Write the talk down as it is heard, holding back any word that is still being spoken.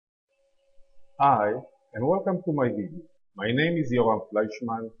Hi, and welcome to my video. My name is Yoram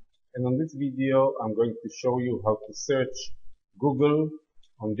Fleischmann, and on this video I'm going to show you how to search Google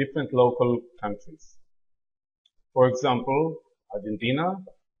on different local countries. For example, Argentina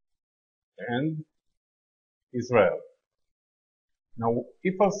and Israel. Now,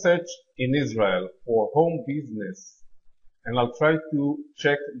 if I'll search in Israel for home business, and I'll try to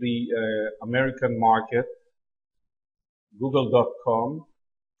check the American market, google.com,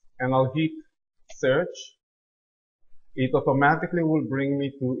 and I'll hit search, it automatically will bring me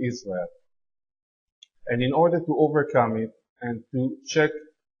to Israel. And in order to overcome it and to check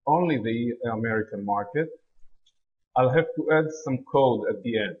only the American market, I'll have to add some code at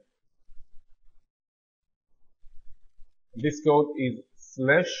the end. This code is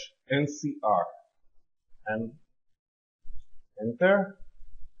 /NCR and enter.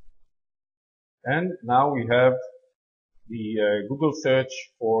 And now we have the Google search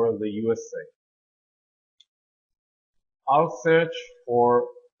for the USA. I'll search for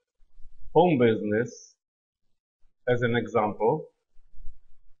home business as an example.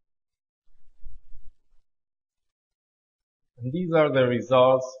 And these are the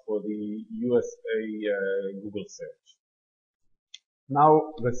results for the USA Google search.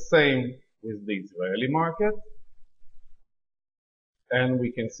 Now the same with the Israeli market. And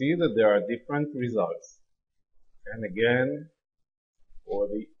we can see that there are different results. And again, for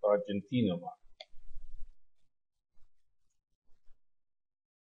the Argentina market.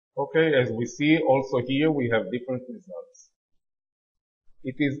 Okay, as we see also here we have different results.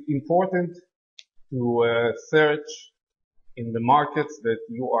 It is important to search in the markets that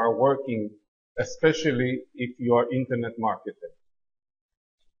you are working, especially if you are internet marketing.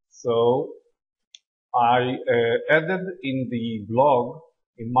 So I added in the blog,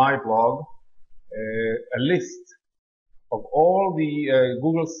 in my blog, a list of all the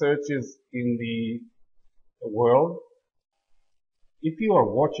Google searches in the world. If you are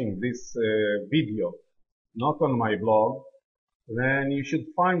watching this video not on my blog, then you should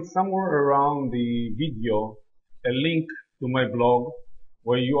find somewhere around the video a link to my blog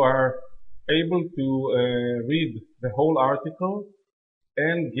where you are able to read the whole article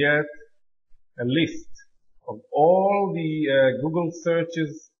and get a list of all the Google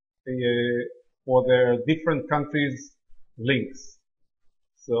searches for their different countries' links.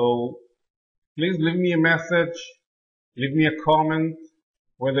 So please leave me a message. Leave me a comment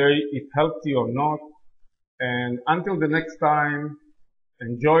whether it helped you or not. And until the next time,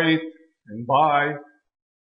 enjoy it and bye.